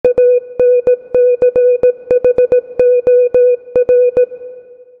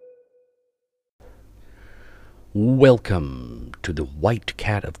Welcome to the White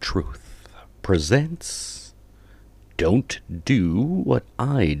Cat of Truth presents Don't Do What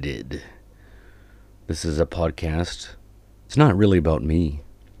I Did. This is a podcast. It's not really about me.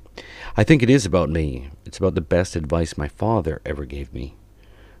 I think it is about me. It's about the best advice my father ever gave me,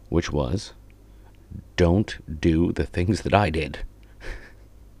 which was, don't do the things that I did.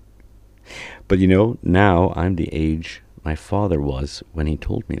 But now I'm the age my father was when he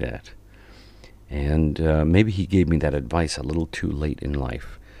told me that. And maybe he gave me that advice a little too late in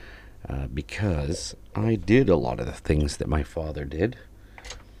life, because I did a lot of the things that my father did,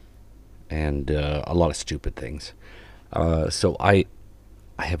 and a lot of stupid things. So I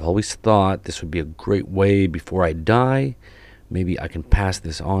have always thought this would be a great way before I die. Maybe I can pass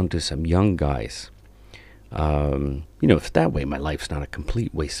this on to some young guys. If that way my life's not a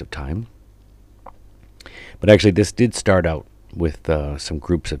complete waste of time. But actually, this did start out with some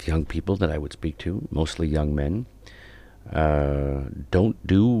groups of young people that I would speak to, mostly young men. Don't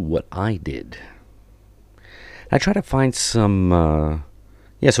do what I did. I try to find some, so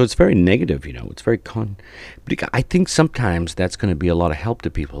it's very negative, it's very but I think sometimes that's going to be a lot of help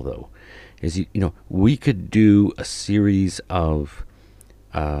to people, though. We could do a series of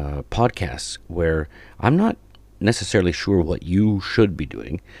podcasts where I'm not necessarily sure what you should be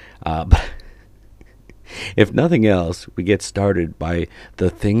doing, but if nothing else, we get started by the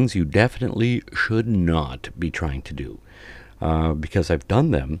things you definitely should not be trying to do, because I've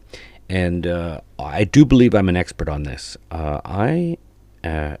done them, and I do believe I'm an expert on this. I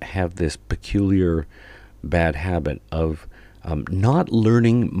have this peculiar bad habit of not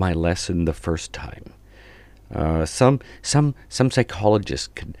learning my lesson the first time. Some psychologists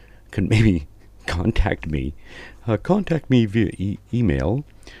can maybe contact me via email,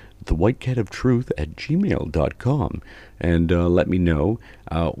 thewhitecatoftruth@gmail.com, and let me know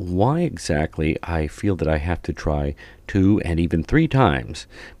why exactly I feel that I have to try 2 and even 3 times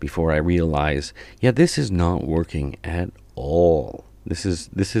before I realize, this is not working at all. This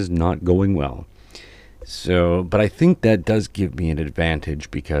is not going well. So, but I think that does give me an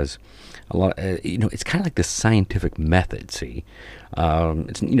advantage because a lot, it's kind of like the scientific method. See,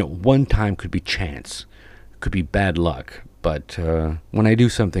 it's one time could be chance, could be bad luck. But when I do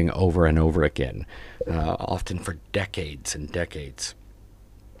something over and over again, often for decades and decades,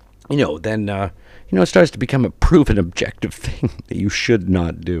 then it starts to become a proven objective thing that you should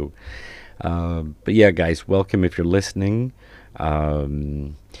not do. But yeah, guys, welcome if you're listening. I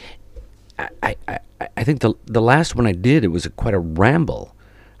think the last one I did, it was quite a ramble.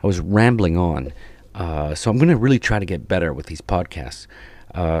 I was rambling on. So I'm going to really try to get better with these podcasts.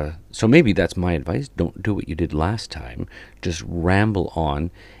 So maybe that's my advice. Don't do what you did last time. Just ramble on.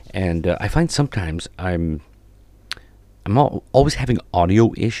 And I find sometimes I'm always having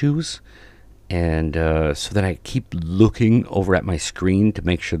audio issues. And so then I keep looking over at my screen to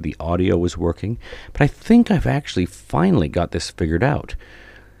make sure the audio is working. But I think I've actually finally got this figured out.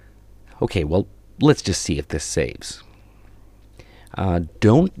 Okay, well, let's just see if this saves.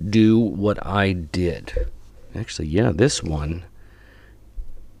 Don't do what I did. Actually, this one.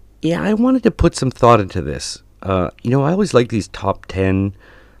 Yeah, I wanted to put some thought into this. I always like these top 10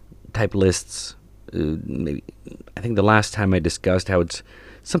 type lists. Maybe I think the last time I discussed how it's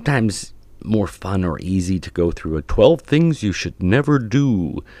sometimes more fun or easy to go through a 12 things you should never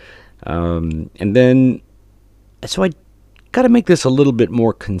do. And then, so I got to make this a little bit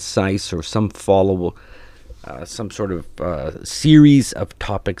more concise, or some followable, some sort of series of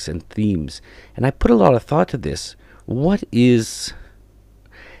topics and themes. And I put a lot of thought to this. What is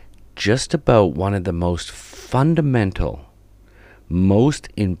just about one of the most fundamental, most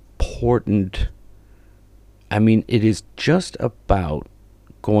important, it is just about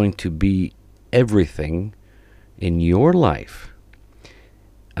going to be everything in your life.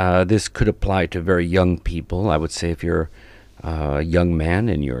 This could apply to very young people. I would say if you're a young man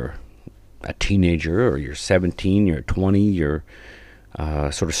and you're a teenager, or you're 17, you're 20, you're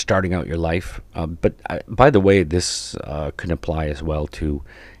sort of starting out your life. But by the way, this can apply as well to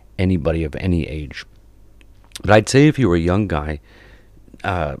anybody of any age. But I'd say if you were a young guy,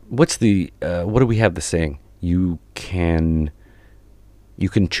 what do we have the saying? You can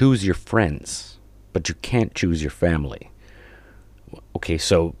choose your friends, but you can't choose your family. Okay,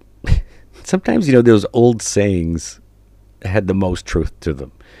 so sometimes, those old sayings had the most truth to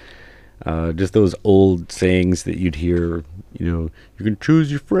them. Just those old sayings that you'd hear, you can choose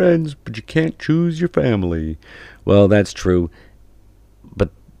your friends, but you can't choose your family. Well, that's true.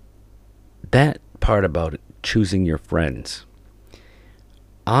 But that part about choosing your friends,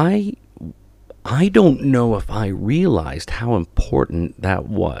 I don't know if I realized how important that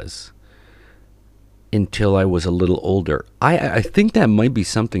was until I was a little older. I think that might be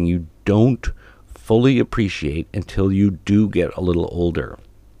something you don't fully appreciate until you do get a little older.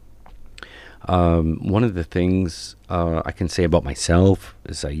 One of the things I can say about myself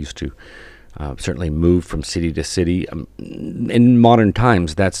is I used to certainly move from city to city. In modern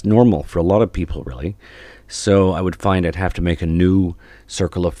times, that's normal for a lot of people, really. So I would find I'd have to make a new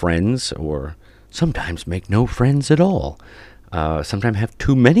circle of friends, or sometimes make no friends at all. Sometimes have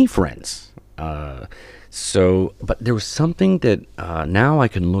too many friends. But there was something that now I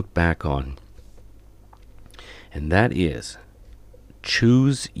can look back on, and that is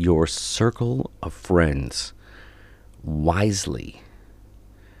choose your circle of friends wisely.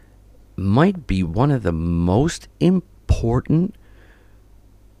 Might be one of the most important.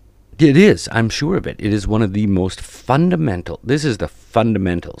 It is, I'm sure of it. It is one of the most fundamental. This is the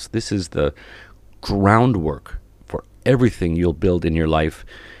fundamentals. This is the groundwork for everything you'll build in your life.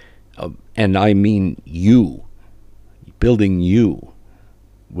 And I mean you. Building you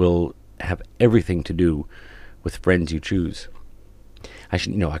will have everything to do with friends you choose. I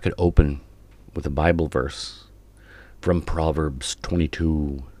could open with a Bible verse from Proverbs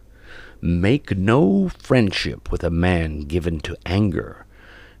 22. Make no friendship with a man given to anger,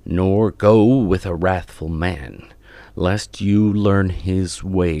 nor go with a wrathful man, lest you learn his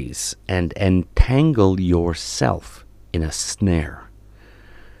ways and entangle yourself in a snare.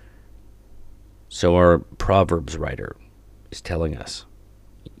 So our Proverbs writer is telling us,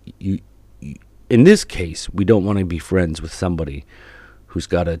 in this case, we don't want to be friends with somebody who's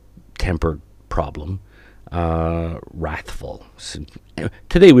got a temper problem, wrathful. So,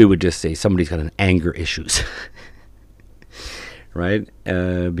 today we would just say somebody's got an anger issues, right?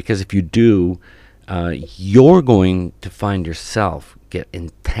 Because if you do, you're going to find yourself get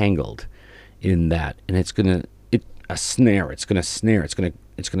entangled in that, and it's gonna snare. It's gonna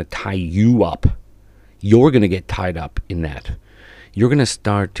tie you up. You're gonna get tied up in that. You're gonna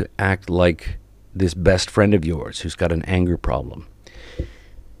start to act like this best friend of yours who's got an anger problem.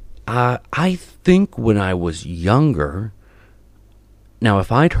 I think when I was younger, now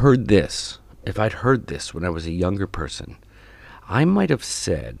if I'd heard this when I was a younger person, I might have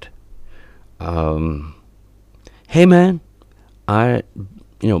said, hey man, it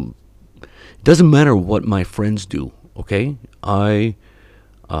doesn't matter what my friends do, okay? I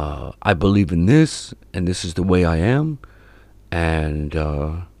believe in this, and this is the way I am, and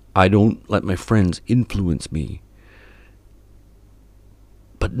I don't let my friends influence me.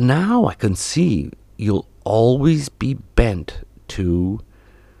 But now I can see you'll always be bent to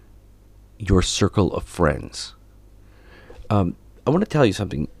your circle of friends. I want to tell you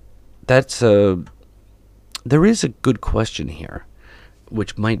something. There is a good question here,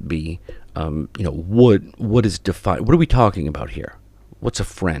 which might be, what is defined? What are we talking about here? What's a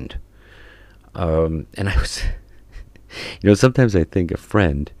friend? And I was, sometimes I think a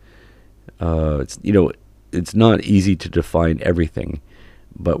friend. It's not easy to define everything.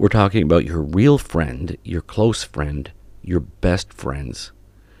 But we're talking about your real friend, your close friend, your best friends.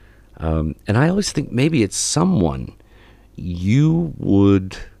 And I always think maybe it's someone you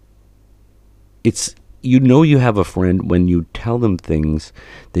have a friend when you tell them things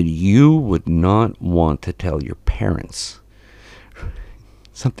that you would not want to tell your parents.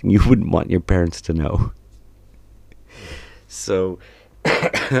 Something you wouldn't want your parents to know. So,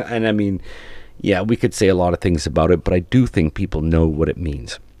 and I mean, yeah, we could say a lot of things about it, but I do think people know what it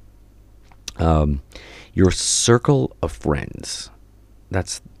means. Your circle of friends.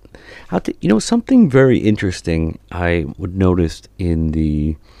 That's something very interesting I would notice in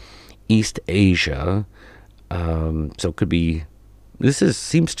the East Asia. So it could be,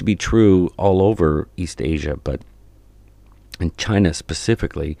 seems to be true all over East Asia, but in China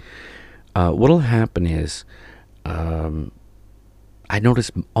specifically, what'll happen is, I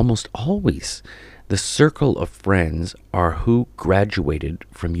notice almost always the circle of friends are who graduated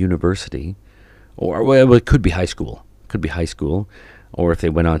from university, or well, it could be high school. Or if they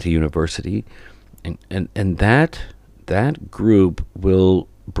went on to university, and that group will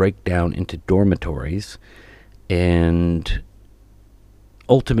break down into dormitories, and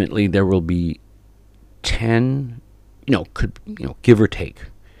ultimately there will be 10, give or take.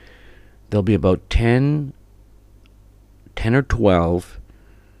 There'll be about 10 or 12,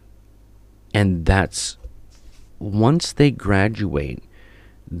 and that's, once they graduate,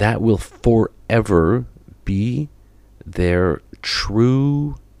 that will forever be their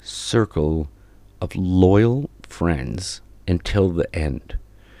true circle of loyal friends until the end.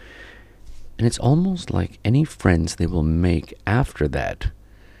 And it's almost like any friends they will make after that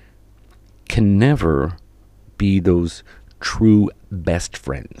can never be those true best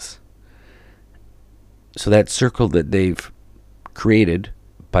friends. So that circle that they've created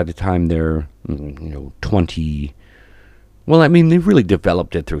by the time they're 20. Well, I mean, they really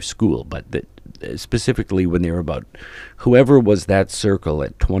developed it through school, but specifically when they were about, whoever was that circle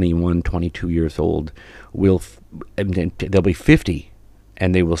at 21, 22 years old, they'll be 50,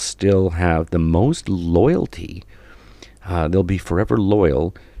 and they will still have the most loyalty. They'll be forever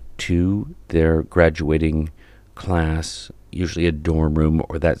loyal to their graduating class, usually a dorm room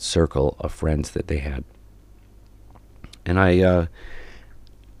or that circle of friends that they had. And I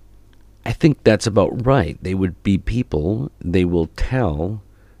think that's about right. They would be people, they will tell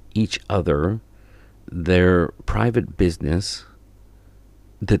each other their private business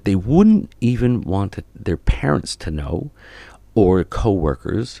that they wouldn't even want their parents to know, or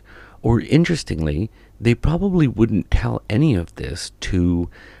coworkers, or interestingly, they probably wouldn't tell any of this to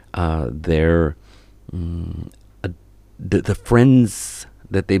their the friends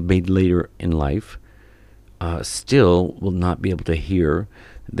that they've made later in life. Still will not be able to hear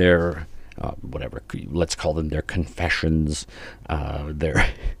their whatever, let's call them their confessions, their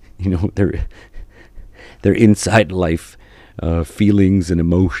their inside life feelings and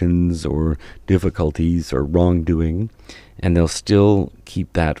emotions or difficulties or wrongdoing, and they'll still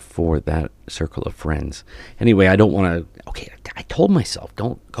keep that for that circle of friends. Anyway, I don't want to. Okay, I told myself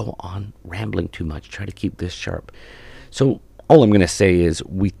don't go on rambling too much. Try to keep this sharp. So all I'm going to say is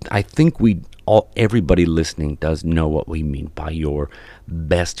I think everybody listening does know what we mean by your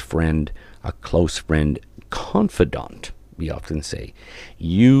best friend, a close friend, confidant. We often say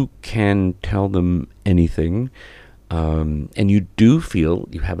you can tell them anything, and you do feel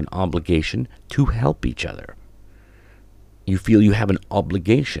you have an obligation to help each other. You feel you have an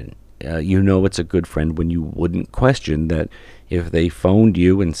obligation. You know it's a good friend when you wouldn't question that if they phoned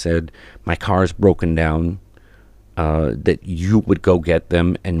you and said, my car's broken down, that you would go get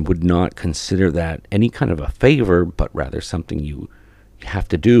them and would not consider that any kind of a favor, but rather something you have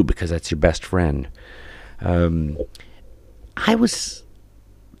to do because that's your best friend. I was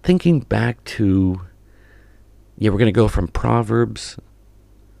thinking back to, we're going to go from Proverbs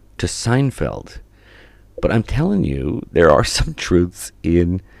to Seinfeld. But I'm telling you, there are some truths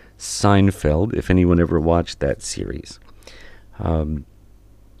in Seinfeld, if anyone ever watched that series. And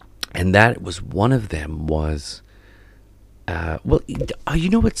that was one of them was, you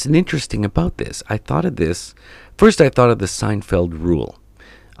know what's interesting about this? I thought of this. First, I thought of the Seinfeld rule.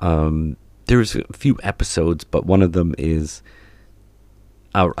 There's a few episodes, but one of them is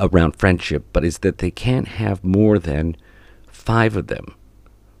around friendship, but is that they can't have more than 5 of them.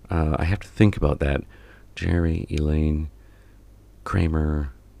 I have to think about that. Jerry, Elaine,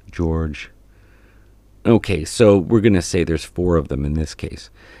 Kramer, George. Okay, so we're going to say there's 4 of them in this case.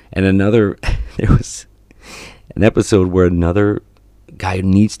 And there was an episode where another guy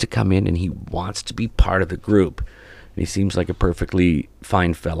needs to come in and he wants to be part of the group. And he seems like a perfectly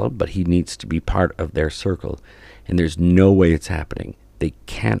fine fellow, but he needs to be part of their circle. And there's no way it's happening. They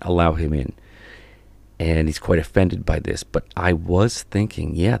can't allow him in. And he's quite offended by this. But I was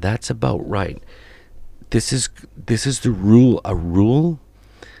thinking, yeah, that's about right. This is the rule. A rule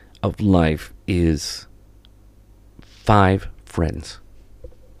of life is 5 friends.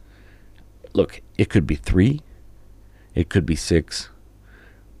 Look, it could be 3. It could be 6.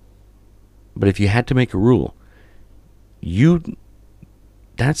 But if you had to make a rule,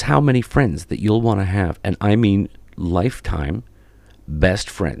 that's how many friends that you'll want to have. And I mean lifetime best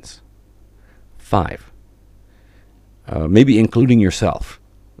friends. 5. Maybe including yourself.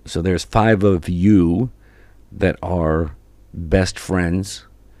 So there's 5 of you that are best friends,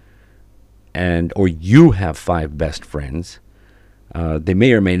 or you have 5 best friends. They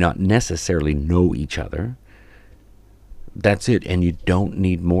may or may not necessarily know each other. That's it, and you don't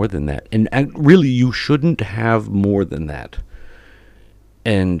need more than that. And really, you shouldn't have more than that.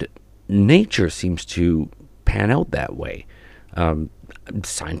 And nature seems to pan out that way.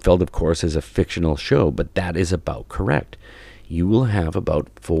 Seinfeld, of course, is a fictional show, but that is about correct. You will have about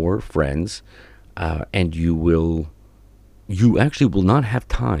 4 friends, and you actually will not have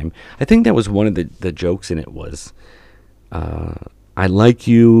time. I think that was one of the jokes in it was, I like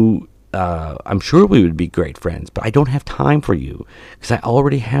you. I'm sure we would be great friends, but I don't have time for you because I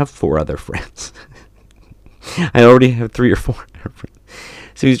already have 4 other friends. I already have 3 or 4 other friends.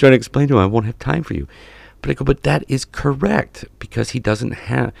 So he's trying to explain to him, I won't have time for you. But I go, but that is correct because he doesn't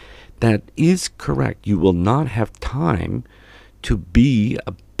have. That is correct. You will not have time to be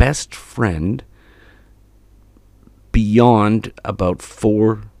a best friend beyond about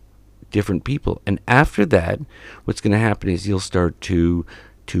 4 different people. And after that, what's going to happen is you'll start to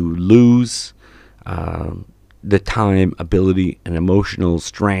lose the time, ability, and emotional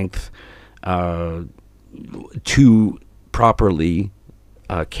strength to properly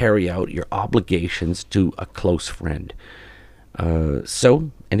carry out your obligations to a close friend.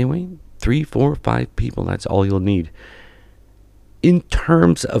 So, anyway, 3, 4, 5 people, that's all you'll need. In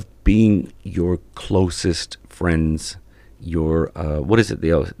terms of being your closest friends, your, what is it,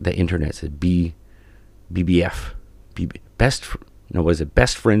 the internet says, BBF, no, what is it,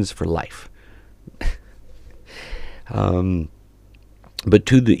 best friends for life. But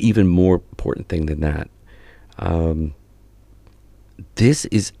to the even more important thing than that, this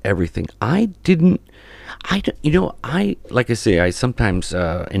is everything. Like I say, I sometimes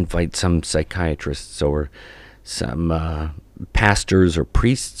invite some psychiatrists or some pastors or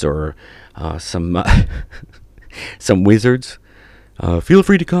priests or some some wizards. Feel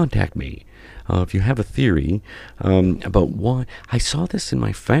free to contact me if you have a theory about why. I saw this in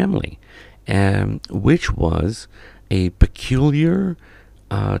my family, which was a peculiar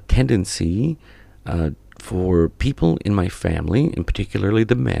tendency for people in my family, and particularly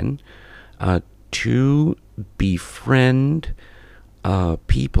the men, to befriend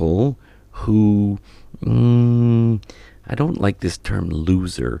people who, I don't like this term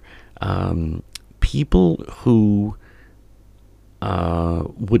loser, people who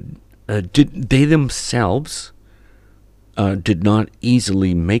they themselves did not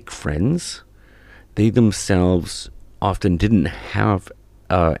easily make friends. They themselves often didn't have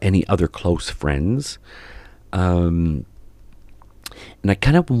any other close friends. And I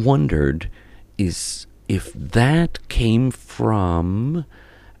kind of wondered if that came from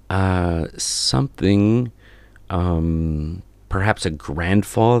something, perhaps a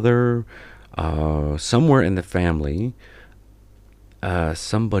grandfather, somewhere in the family,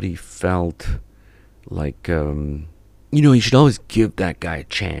 somebody felt like, you should always give that guy a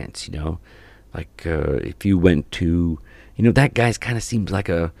chance, Like, if you went to, that guy's kind of seems like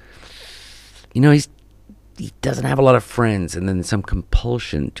he doesn't have a lot of friends, and then some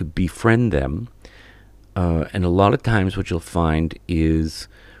compulsion to befriend them. And a lot of times what you'll find is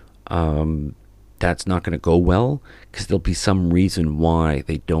that's not going to go well, because there'll be some reason why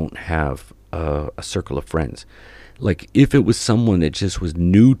they don't have a circle of friends. Like, if it was someone that just was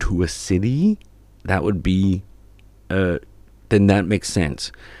new to a city, that would be, then that makes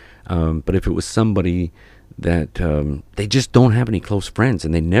sense. But if it was somebody that they just don't have any close friends,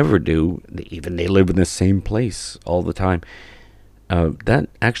 and they never do, they live in the same place all the time, that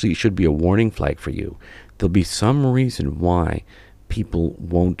actually should be a warning flag for you. There'll be some reason why people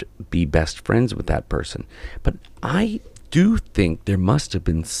won't be best friends with that person. But I do think there must have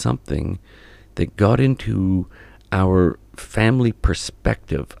been something that got into our family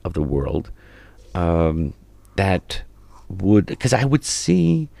perspective of the world, that would, because I would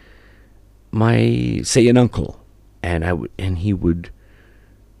see an uncle, and he would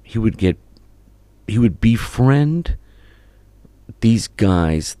befriend these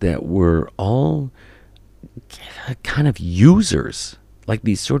guys that were all kind of users, like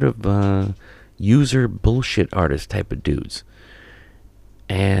these sort of user bullshit artist type of dudes,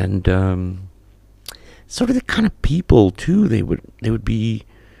 and sort of the kind of people too. They would be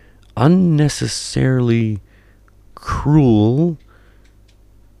unnecessarily cruel.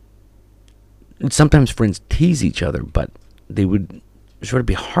 And sometimes friends tease each other, but they would sort of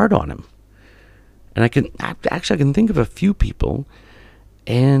be hard on him. And I can think of a few people,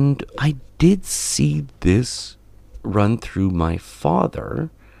 and I did see this run through my father.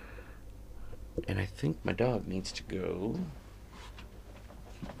 And I think my dog needs to go.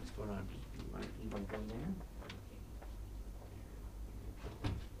 What's going on? You want to go in there?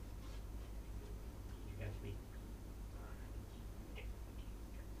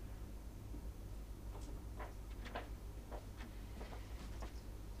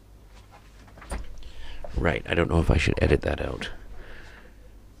 Right, I don't know if I should edit that out.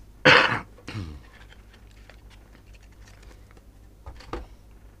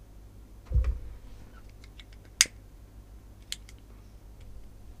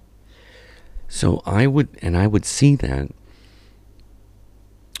 So I would see that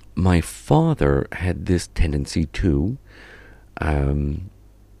my father had this tendency too. I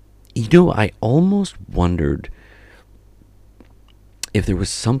almost wondered if there was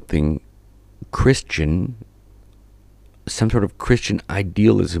something Christian, some sort of Christian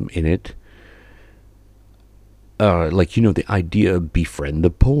idealism in it. Like, the idea of befriend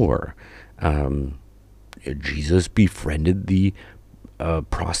the poor. Jesus befriended the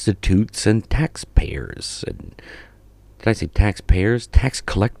prostitutes and taxpayers. And did I say taxpayers? Tax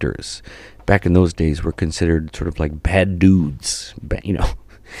collectors. Back in those days were considered sort of like bad dudes.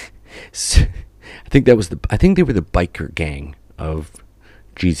 So, I think they were the biker gang of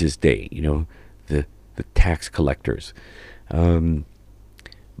Jesus' day. The the tax collectors.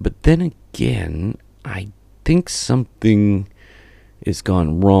 But then again, I think something has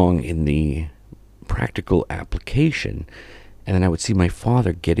gone wrong in the practical application. And then I would see my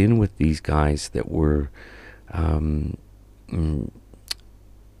father get in with these guys that were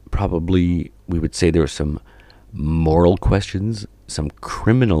probably, we would say there were some moral questions, some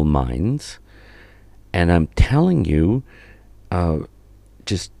criminal minds. And I'm telling you,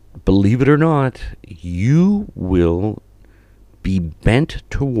 just believe it or not, you will be bent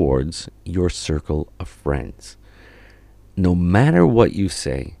towards your circle of friends. No matter what you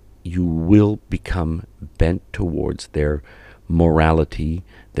say, you will become bent towards their morality,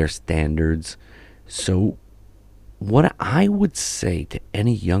 their standards. So what I would say to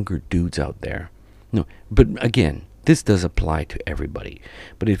any younger dudes out there, no, but again, this does apply to everybody.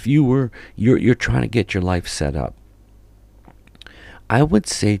 But if you're trying to get your life set up, I would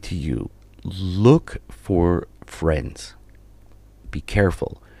say to you, look for friends. Be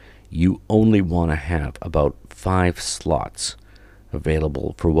careful. You only want to have about 5 slots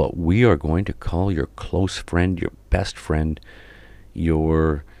available for what we are going to call your close friend, your best friend,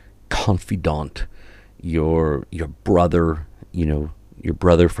 your confidant, your brother, your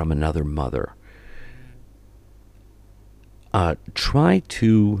brother from another mother. Try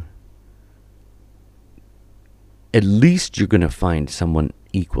to, at least you're going to find someone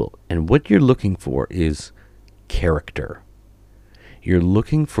equal. And what you're looking for is character. You're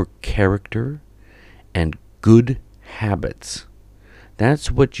looking for character and good habits.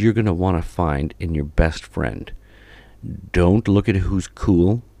 That's what you're going to want to find in your best friend. Don't look at who's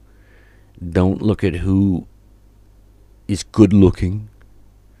cool. Don't look at who is good looking.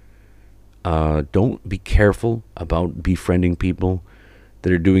 Don't be careful about befriending people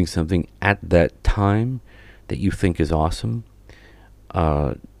that are doing something at that time that you think is awesome.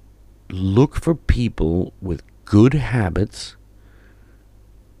 Look for people with good habits,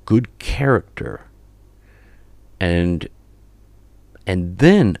 good character, and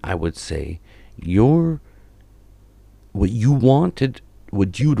then I would say what you'd want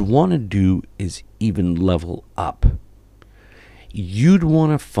to do is even level up. You'd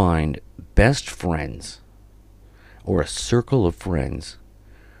want to find best friends or a circle of friends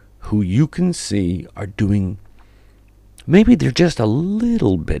who you can see are doing, maybe they're just a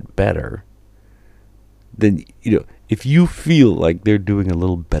little bit better than, if you feel like they're doing a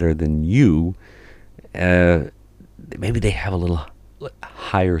little better than you, maybe they have a little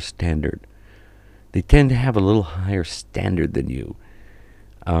higher standard. They tend to have a little higher standard than you.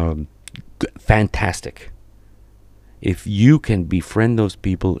 Fantastic. If you can befriend those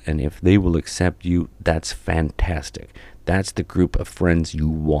people and if they will accept you, that's fantastic. That's the group of friends you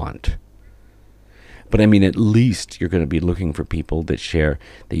want. But I mean, at least you're going to be looking for people that share,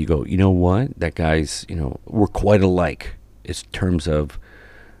 that you go, you know what, that guy's, we're quite alike in terms of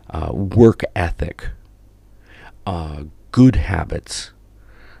work ethic, good habits,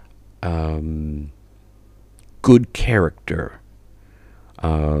 good character.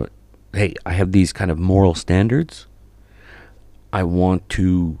 Hey, I have these kind of moral standards. I want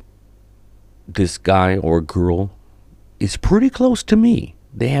this guy or girl is pretty close to me.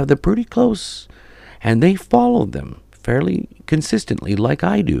 They're pretty close, and they follow them fairly consistently like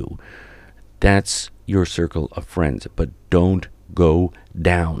I do. That's your circle of friends, but don't go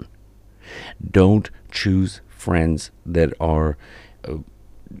down. Don't choose friends that are,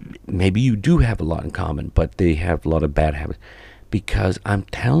 maybe you do have a lot in common, but they have a lot of bad habits. Because I'm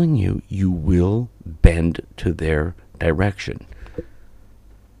telling you, you will bend to their direction.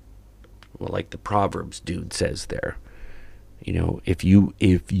 Well, like the Proverbs dude says there, if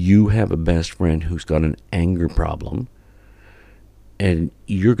you have a best friend who's got an anger problem, and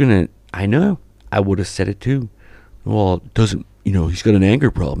you're gonna, I know, I would have said it too. Well, it doesn't, he's got an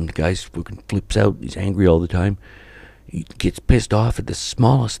anger problem. The guy's fucking flips out. He's angry all the time. He gets pissed off at the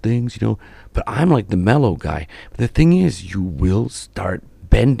smallest things, But I'm like the mellow guy. But the thing is, you will start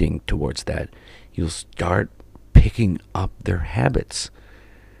bending towards that. You'll start picking up their habits,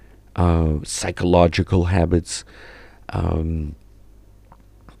 psychological habits.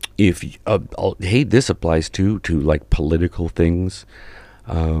 Hey, this applies to like political things.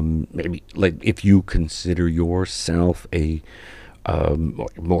 Maybe like if you consider yourself a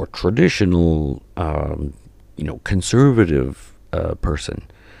more traditional, conservative person.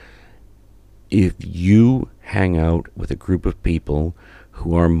 If you hang out with a group of people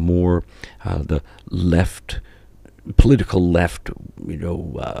who are more the left, political left,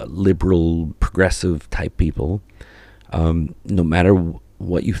 liberal, progressive type people, no matter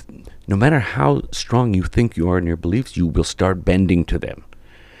how strong you think you are in your beliefs, you will start bending to them.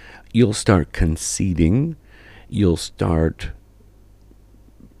 you'll start conceding. You'll start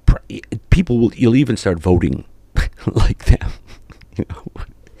you'll even start voting like them, you know.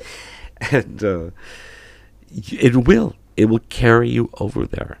 And it will carry you over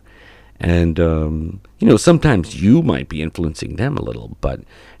there. And sometimes you might be influencing them a little, but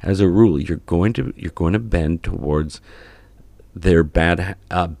as a rule, you're going to bend towards their bad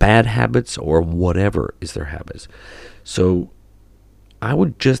habits, or whatever is their habits. So I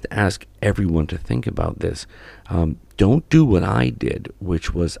would just ask everyone to think about this. Don't do what I did,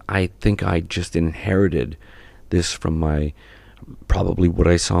 which was, I think I just inherited this from probably what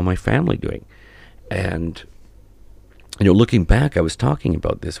I saw my family doing. And, looking back, I was talking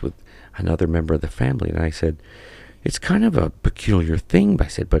about this with another member of the family, and I said, it's kind of a peculiar thing. I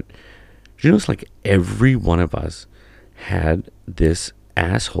said, but it's like every one of us had this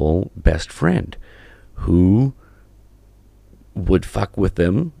asshole best friend who would fuck with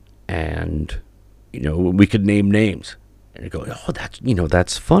them, and we could name names, and go, oh,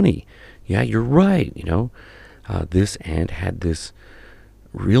 that's funny. Yeah, you're right. This aunt had this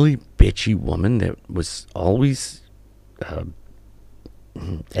really bitchy woman that was always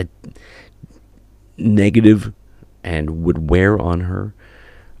negative and would wear on her.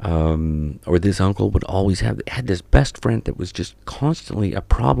 Or this uncle would always had this best friend that was just constantly a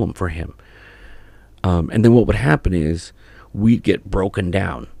problem for him. And then what would happen is we'd get broken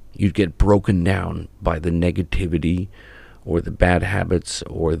down. You'd get broken down by the negativity, or the bad habits,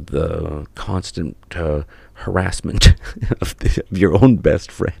 or the constant harassment of your own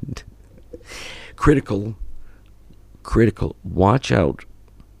best friend. Critical. Watch out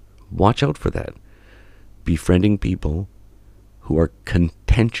for that. Befriending people who are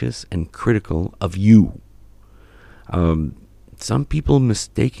contentious and critical of you. Some people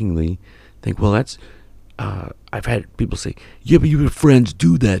mistakenly think, well, that's... I've had people say, yeah, but your friends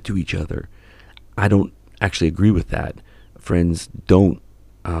do that to each other. I don't actually agree with that. Friends do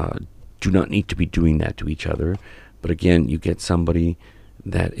not need to be doing that to each other. But again, you get somebody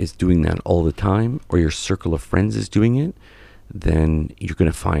that is doing that all the time, or your circle of friends is doing it, then you're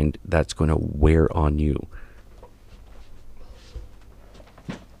going to find that's going to wear on you.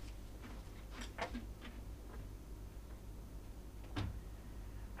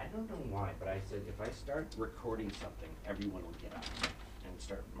 I don't know why, but I said if I start recording something, everyone will get up and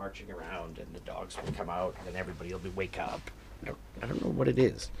start marching around, and the dogs will come out, and then everybody will wake up. I don't know what it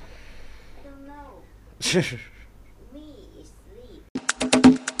is. I don't know. Me is sleep.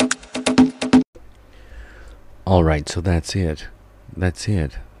 All right, so that's it.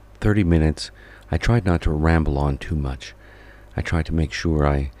 30 minutes. I tried not to ramble on too much. I tried to make sure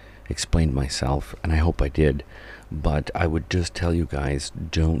I explained myself, and I hope I did. But I would just tell you guys,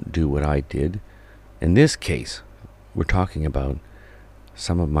 don't do what I did. In this case, we're talking about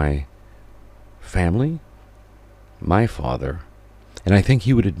some of my family, my father, and I think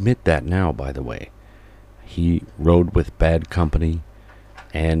he would admit that now, by the way. He rode with bad company,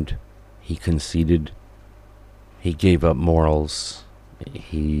 and he conceded. He gave up morals.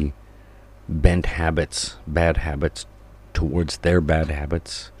 He bent bad habits, towards their bad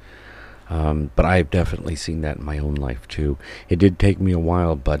habits. But I've definitely seen that in my own life too. It did take me a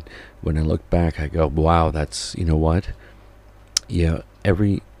while, but when I look back, I go, wow, that's, you know what? Yeah,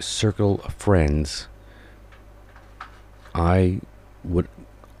 every circle of friends, I would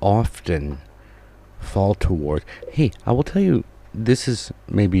often fall toward. Hey, I will tell you, this is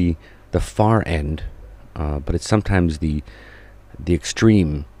maybe the far end, but it's sometimes the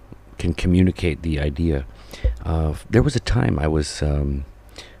extreme can communicate the idea. There was a time I was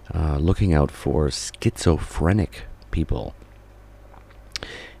looking out for schizophrenic people.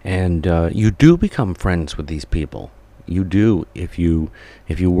 And you do become friends with these people. You do if you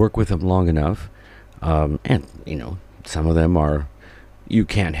work with them long enough. And, some of them are, you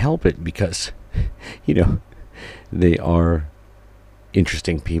can't help it because, they are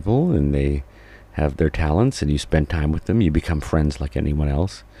interesting people and they have their talents, and you spend time with them. You become friends like anyone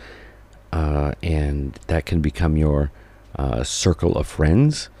else. And that can become your circle of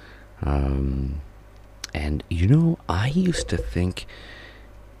friends. And, I used to think,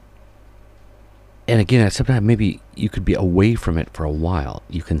 and again, sometimes maybe you could be away from it for a while.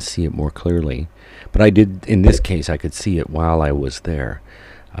 You can see it more clearly. But I did, in this case, I could see it while I was there.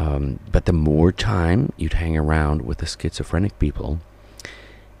 But the more time you'd hang around with the schizophrenic people,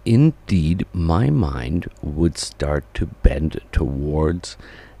 indeed, my mind would start to bend towards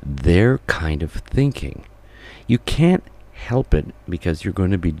their kind of thinking. You can't help it because you're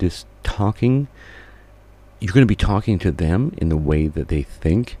going to be talking to them in the way that they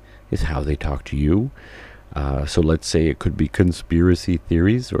think is how they talk to you. So let's say it could be conspiracy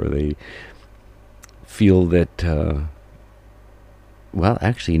theories, or they feel that, well,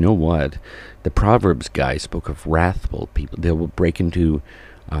 actually, you know what? The Proverbs guy spoke of wrathful people. They will break into,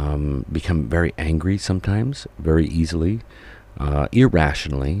 become very angry sometimes, very easily,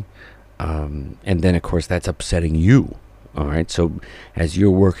 irrationally. And then, of course, that's upsetting you. All right. So as you're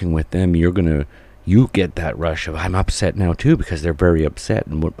working with them, you get that rush of, I'm upset now too, because they're very upset.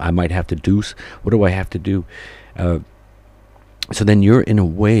 And what I might have to do, what do I have to do? So then you're, in a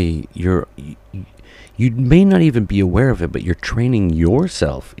way, you may not even be aware of it, but you're training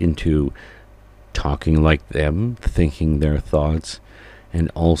yourself into talking like them, thinking their thoughts, and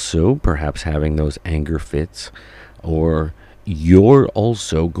also perhaps having those anger fits, or you're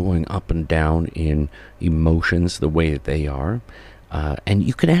also going up and down in emotions the way that they are. And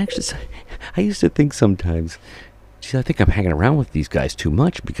you can actually, I used to think sometimes, geez, I think I'm hanging around with these guys too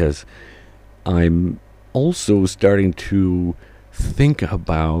much, because I'm also starting to think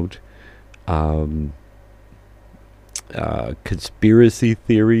about conspiracy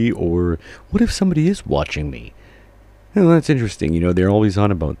theory, or what if somebody is watching me? Well, that's interesting. They're always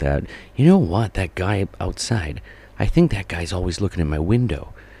on about that. You know what? That guy outside, I think that guy's always looking in my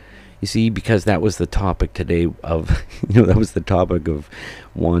window. You see, because that was the topic today of, that was the topic of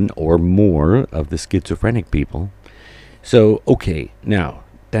one or more of the schizophrenic people. So, okay, now,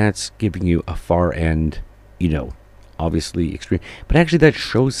 that's giving you a far end, obviously extreme. But actually that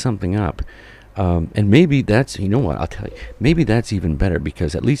shows something up. And maybe that's, you know what, I'll tell you, maybe that's even better,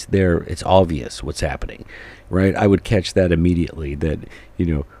 because at least there it's obvious what's happening, right? I would catch that immediately, that,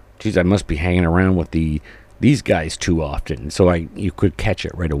 geez, I must be hanging around with these guys too often. So you could catch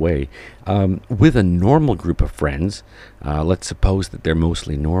it right away. With a normal group of friends, let's suppose that they're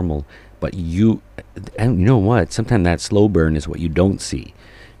mostly normal, but and you know what, sometimes that slow burn is what you don't see.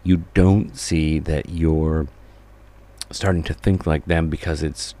 You don't see that you're starting to think like them, because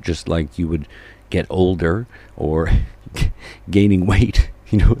it's just like you would get older or gaining weight.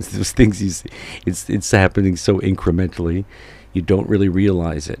 It's those things you see. It's happening so incrementally, you don't really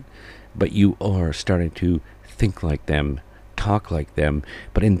realize it, but you are starting to think like them, talk like them.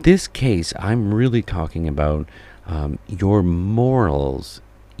 But in this case, I'm really talking about your morals,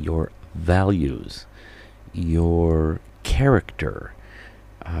 your values, your character,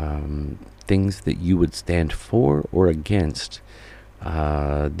 things that you would stand for or against.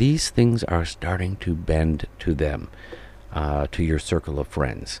 These things are starting to bend to them, to your circle of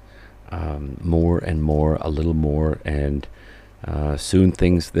friends, more and more, a little more, and soon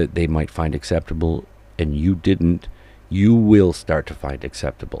things that they might find acceptable and you didn't, you will start to find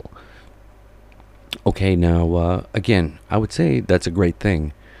acceptable. Okay, now, again, I would say that's a great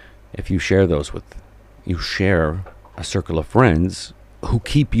thing if you share you share a circle of friends who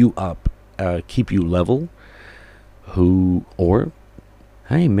keep you up, keep you level, or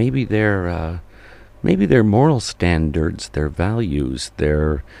hey, maybe their moral standards, their values,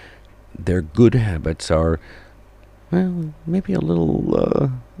 their good habits are, well, maybe a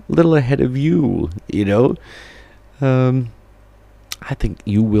little ahead of you. I think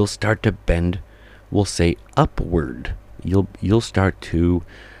you will start to bend, we'll say, upward. You'll start to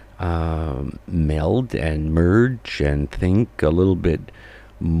meld and merge and think a little bit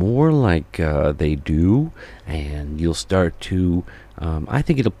more like they do, and you'll start to, I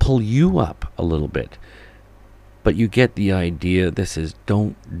think it'll pull you up a little bit. But you get the idea. This is,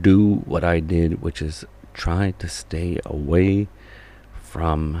 don't do what I did, which is try to stay away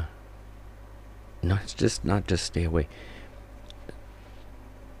from, not just stay away.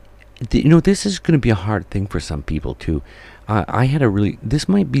 This is going to be a hard thing for some people too. This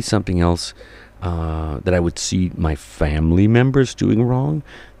might be something else that I would see my family members doing wrong,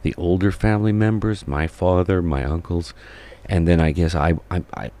 the older family members, my father, my uncles, and then I guess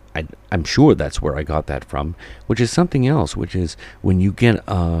I'm sure that's where I got that from, which is something else, which is when you get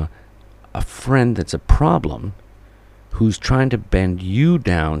a friend that's a problem, who's trying to bend you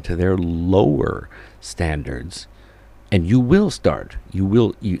down to their lower standards, and you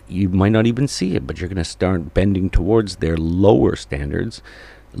might not even see it, but you're going to start bending towards their lower standards,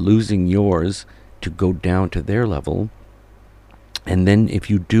 losing yours to go down to their level. And then if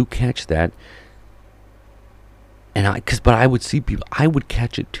you do catch that, but I would see people, I would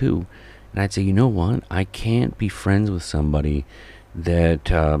catch it too, and I'd say, you know what, I can't be friends with somebody that,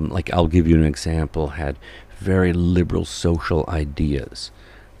 like, I'll give you an example, had very liberal social ideas.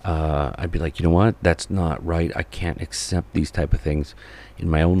 I'd be like, you know what, that's not right. I can't accept these type of things in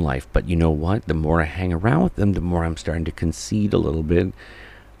my own life. But you know what, the more I hang around with them, the more I'm starting to concede a little bit.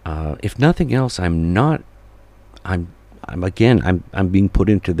 If nothing else, I'm being put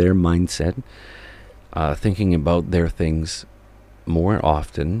into their mindset. thinking about their things more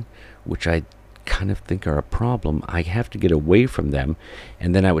often, which I kind of think are a problem. I have to get away from them,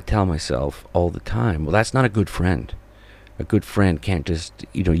 and then I would tell myself all the time, well, that's not a good friend. A good friend can't just,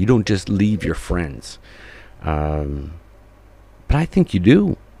 you don't just leave your friends. But I think you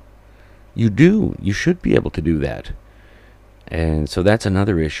do. You do. You should be able to do that. And so that's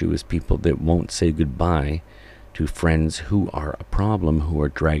another issue, is people that won't say goodbye to friends who are a problem, who are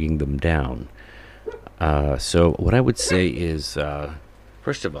dragging them down. So what I would say is,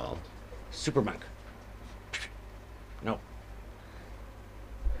 first of all, Supermonk. No.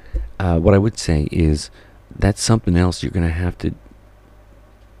 What I would say is, that's something else you're going to have to,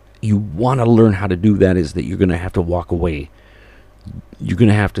 you want to learn how to do that, is that you're going to have to walk away. You're going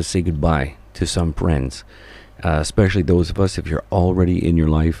to have to say goodbye to some friends, especially those of us, if you're already in your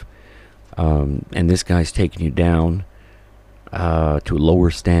life, and this guy's taking you down to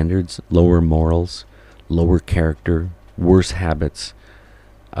lower standards, lower morals, lower character, worse habits.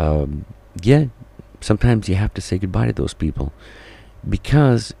 Yeah, sometimes you have to say goodbye to those people,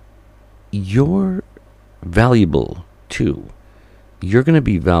 because you're valuable too. You're going to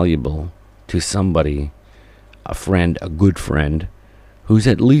be valuable to somebody, a friend, a good friend, who's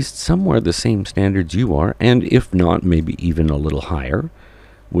at least somewhere the same standards you are, and if not, maybe even a little higher,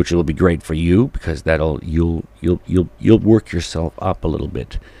 which will be great for you, because you'll work yourself up a little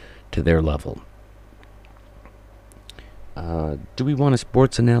bit to their level. Do we want a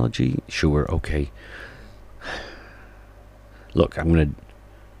sports analogy? Sure, okay. Look,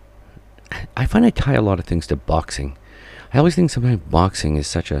 I find I tie a lot of things to boxing. I always think sometimes boxing is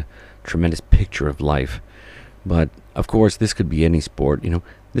such a tremendous picture of life. But, of course, this could be any sport.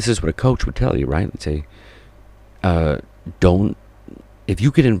 This is what a coach would tell you, right? Let's say, if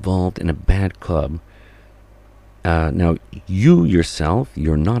you get involved in a bad club, now, you yourself,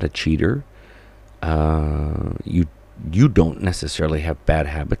 you're not a cheater. You don't necessarily have bad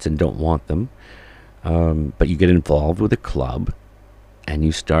habits and don't want them. But you get involved with a club, and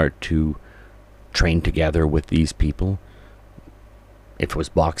you start to train together with these people. If it was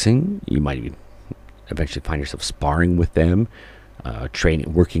boxing, you might eventually find yourself sparring with them,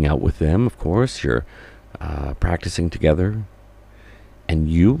 working out with them, of course. You're practicing together. And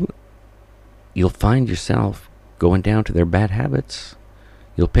you'll find yourself going down to their bad habits.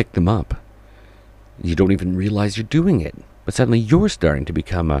 You'll pick them up. You don't even realize you're doing it. But suddenly you're starting to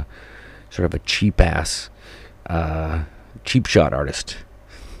become a sort of a cheap-ass, cheap shot artist.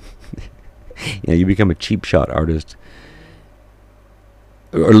 You become a cheap shot artist,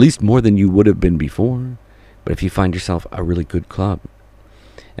 or at least more than you would have been before. But if you find yourself a really good club,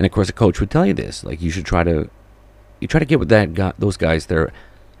 and of course a coach would tell you this, like you try to get with those guys that are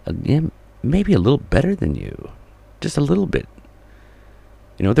maybe a little better than you, just a little bit.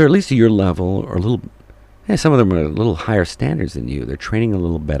 They're at least at your level, or a little. Some of them are a little higher standards than you. They're training a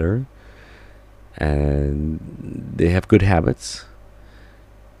little better, and they have good habits.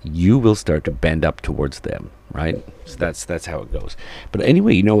 You will start to bend up towards them, right? So that's how it goes. But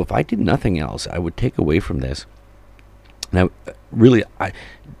anyway, if I did nothing else, I would take away from this. Now, really,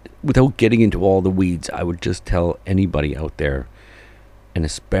 without getting into all the weeds, I would just tell anybody out there, and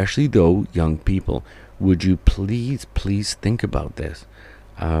especially though young people, would you please think about this?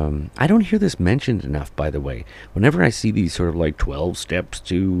 I don't hear this mentioned enough, by the way. Whenever I see these sort of like 12 steps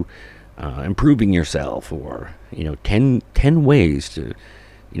to improving yourself, or 10 ways to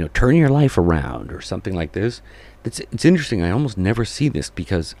turn your life around, or something like this, it's interesting. I almost never see this,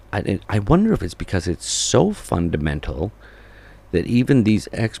 because I wonder if it's because it's so fundamental that even these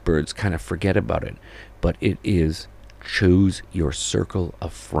experts kind of forget about it. But it is, choose your circle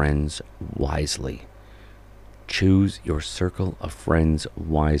of friends wisely. Choose your circle of friends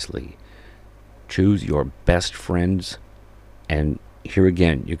wisely. Choose your best friends. And here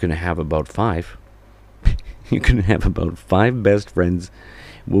again, you're going to have about 5. You're going to have about 5 best friends,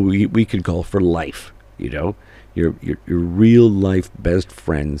 what we could call for life. Your real life best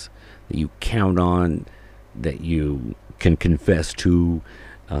friends that you count on, that you can confess to,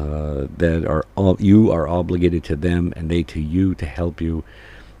 that you are obligated to them, and they to you, to help you.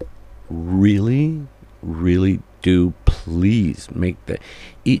 Really do please make that.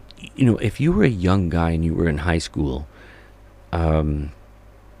 If you were a young guy and you were in high school, I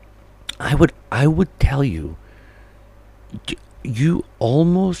would tell you, you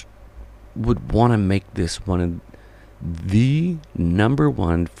almost would want to make this one of the number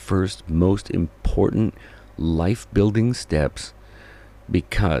one, first, most important life building steps,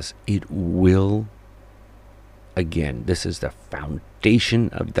 because it will, again, this is the foundation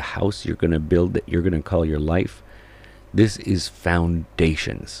of the house you're going to build, that you're going to call your life. This is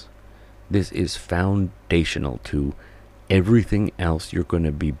foundations. This is foundational to everything else you're going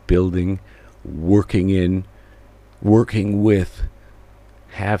to be building, working with,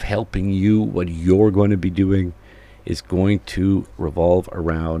 helping you. What you're going to be doing is going to revolve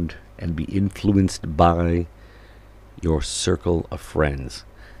around and be influenced by your circle of friends.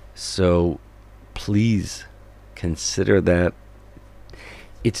 So please consider that.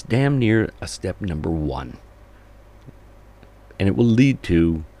 It's damn near a step number one. And it will lead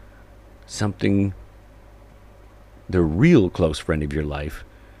to something, the real close friend of your life.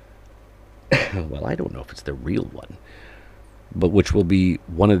 Well, I don't know if it's the real one, but which will be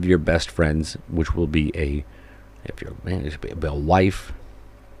one of your best friends, which will be if you're a man, it's be a wife.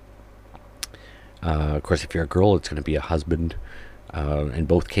 Of course, if you're a girl, it's going to be a husband. In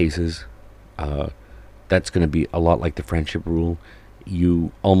both cases, that's going to be a lot like the friendship rule.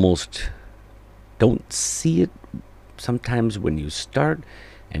 You almost don't see it sometimes when you start,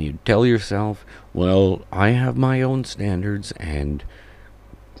 and you tell yourself, well, I have my own standards,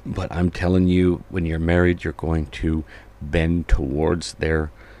 but I'm telling you, when you're married, you're going to bend towards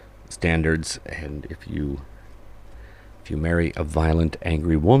their standards. And if you marry a violent,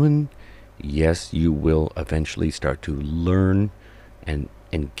 angry woman, yes, you will eventually start to learn and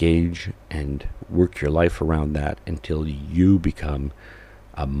engage and work your life around that until you become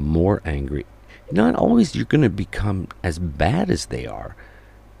a more angry. Not always you're going to become as bad as they are,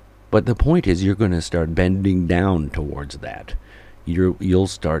 but the point is you're going to start bending down towards that. You'll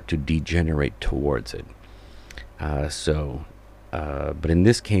start to degenerate towards it. But in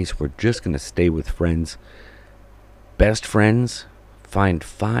this case, we're just going to stay with friends. Best friends, find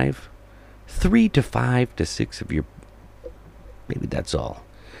 3 to 5 to 6 of your, maybe that's all.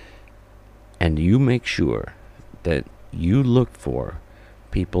 And you make sure that you look for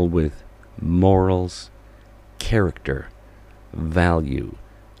people with morals, character, value,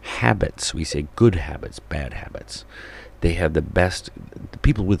 habits. We say good habits, bad habits. They have the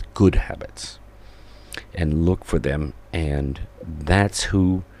people with good habits. And look for them, and that's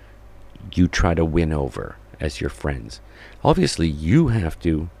who you try to win over as your friends. Obviously, you have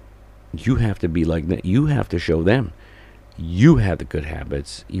to be like that. You have to show them you have the good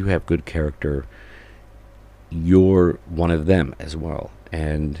habits, you have good character, you're one of them as well.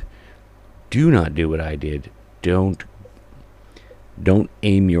 And do not do what I did. Don't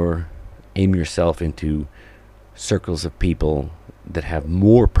aim yourself into circles of people that have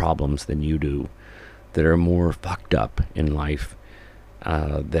more problems than you do, that are more fucked up in life,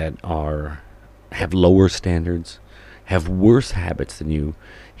 that have lower standards, have worse habits than you.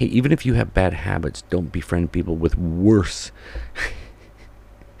 Hey, even if you have bad habits, don't befriend people with worse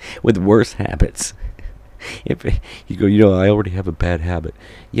habits. If you go, I already have a bad habit.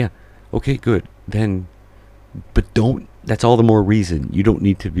 Yeah, okay, good. Then, but that's all the more reason you don't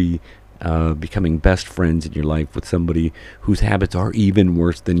need to be becoming best friends in your life with somebody whose habits are even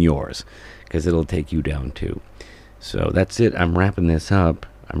worse than yours, because it'll take you down too. So that's it. I'm wrapping it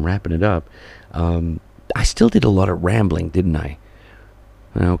up. I still did a lot of rambling, didn't I?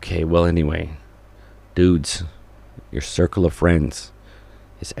 Okay, well, anyway, dudes, your circle of friends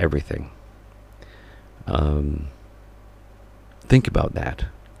is everything. Think about that.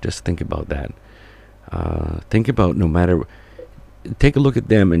 Just think about that. Think about take a look at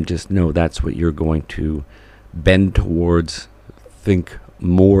them and just know that's what you're going to bend towards. Think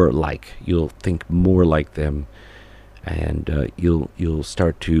more like. You'll think more like them, and you'll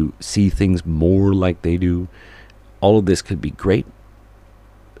start to see things more like they do. All of this could be great.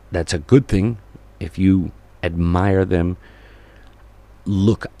 That's a good thing if you admire them,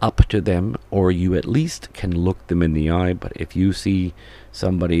 look up to them, or you at least can look them in the eye. But if you see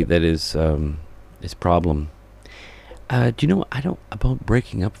somebody that is problem, do you know, about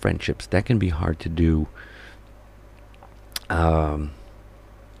breaking up friendships, that can be hard to do.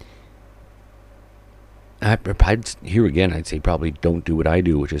 Here again, I'd say probably don't do what I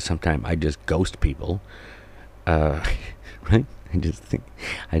do, which is sometimes I just ghost people. Right? I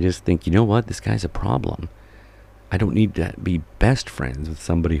just think, you know what? This guy's a problem. I don't need to be best friends with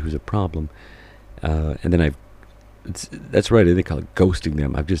somebody who's a problem. And then that's right, they call it ghosting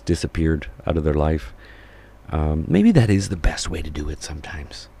them. I've just disappeared out of their life. Maybe that is the best way to do it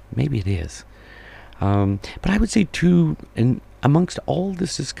sometimes. Maybe it is. But I would say too, and amongst all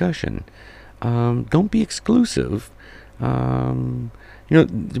this discussion, don't be exclusive. We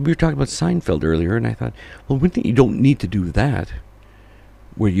were talking about Seinfeld earlier, and I thought, well, one thing you don't need to do that,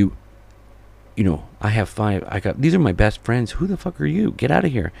 where I have 5, these are my best friends. Who the fuck are you? Get out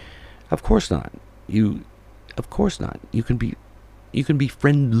of here. Of course not. Of course not. You can be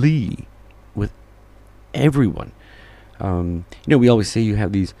friendly with everyone. We always say you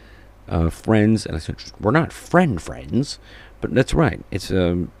have these friends, and I said, we're not friends, but that's right. It's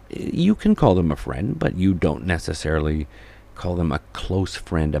you can call them a friend, but you don't necessarily call them a close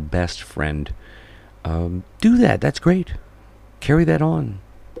friend, a best friend. Do that. That's great. Carry that on.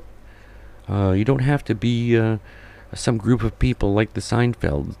 You don't have to be some group of people like the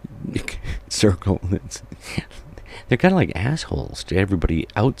Seinfeld circle. They're kind of like assholes to everybody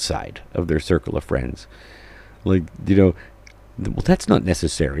outside of their circle of friends. Like, well, that's not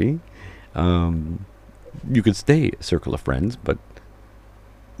necessary. You could stay a circle of friends, but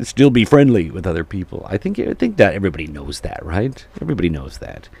still be friendly with other people. I think that everybody knows that, right? Everybody knows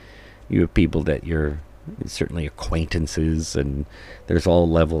that. You have people that you're certainly acquaintances, and there's all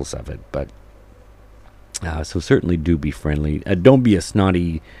levels of it. But so certainly do be friendly. Don't be a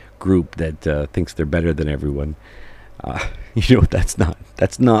snotty group that thinks they're better than everyone. That's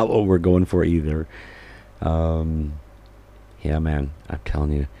not what we're going for either. Yeah, man, I'm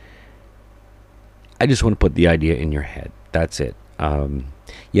telling you. I just want to put the idea in your head. That's it.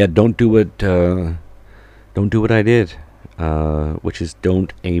 Don't do what I did, which is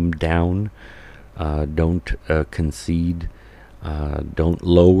don't aim down, don't concede, don't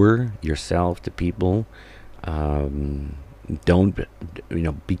lower yourself to people. Don't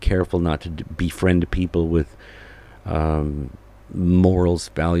be careful not to befriend people with morals,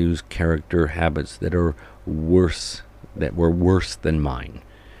 values, character, habits that were worse than mine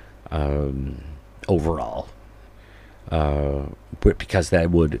overall, because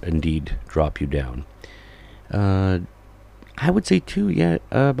that would indeed drop you down. I would say too,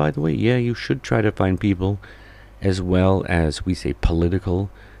 by the way, you should try to find people as well as, we say, political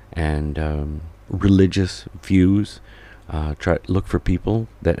and religious views. Try look for people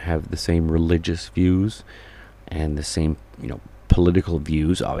that have the same religious views and the same, political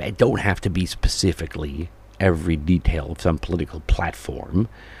views. It don't have to be specifically every detail of some political platform,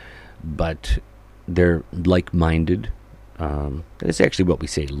 but they're like-minded. That's actually what we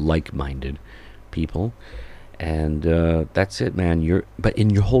say, like-minded people. And that's it, man. But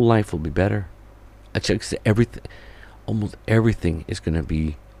in your whole life will be better. Almost everything is going to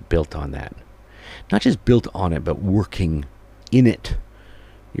be built on that. Not just built on it, but working in it.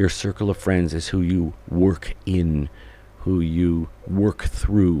 Your circle of friends is who you work in, who you work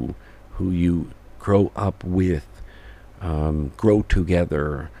through, who you grow up with, grow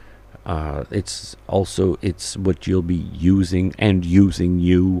together. It's what you'll be using and using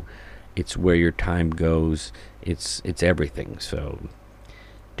you. It's where your time goes. It's everything. So,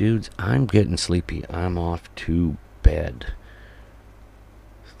 dudes, I'm getting sleepy. I'm off to bed.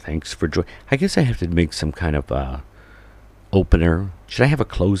 Thanks for joining. I guess I have to make some kind of opener. Should I have a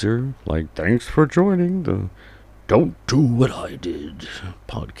closer? Like, thanks for joining the Don't Do What I Did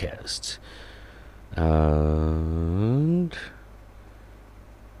podcast. And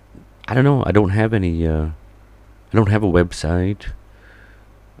I don't know. I don't have any. I don't have a website.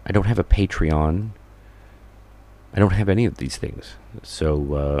 I don't have a Patreon. I don't have any of these things.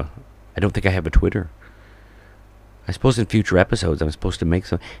 So I don't think I have a Twitter. I suppose in future episodes I'm supposed to make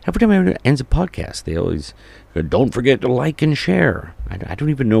some. Every time I ends a podcast, they always go, don't forget to like and share. I don't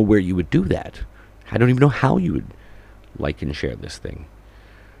even know where you would do that. I don't even know how you would like and share this thing.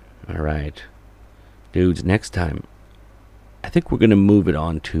 All right, dudes. Next time, I think we're gonna move it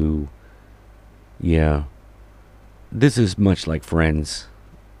on to. Yeah, this is much like Friends.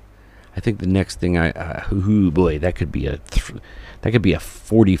 I think the next thing that could be a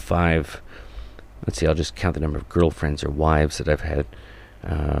 45. Let's see, I'll just count the number of girlfriends or wives that I've had.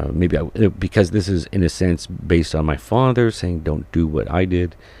 Because this is, in a sense, based on my father saying, don't do what I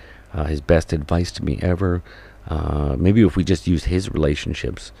did. His best advice to me ever. Maybe if we just use his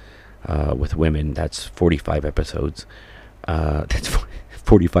relationships with women, that's 45 episodes. That's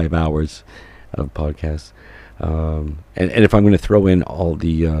 45 hours of podcasts. And if I'm going to throw in all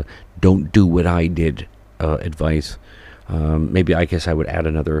the don't do what I did advice, maybe I guess I would add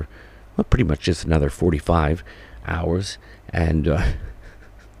another... Well, pretty much just another 45 hours, and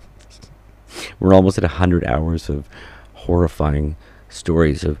we're almost at 100 hours of horrifying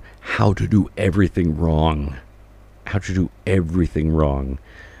stories of how to do everything wrong.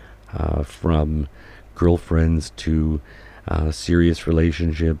 From girlfriends to serious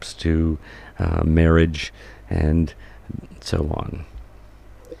relationships to marriage and so on.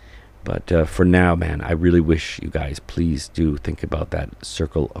 But for now, man, I really wish you guys, please do think about that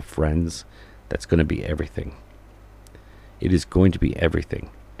circle of friends. That's going to be everything. It is going to be everything.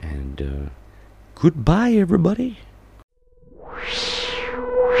 And goodbye, everybody.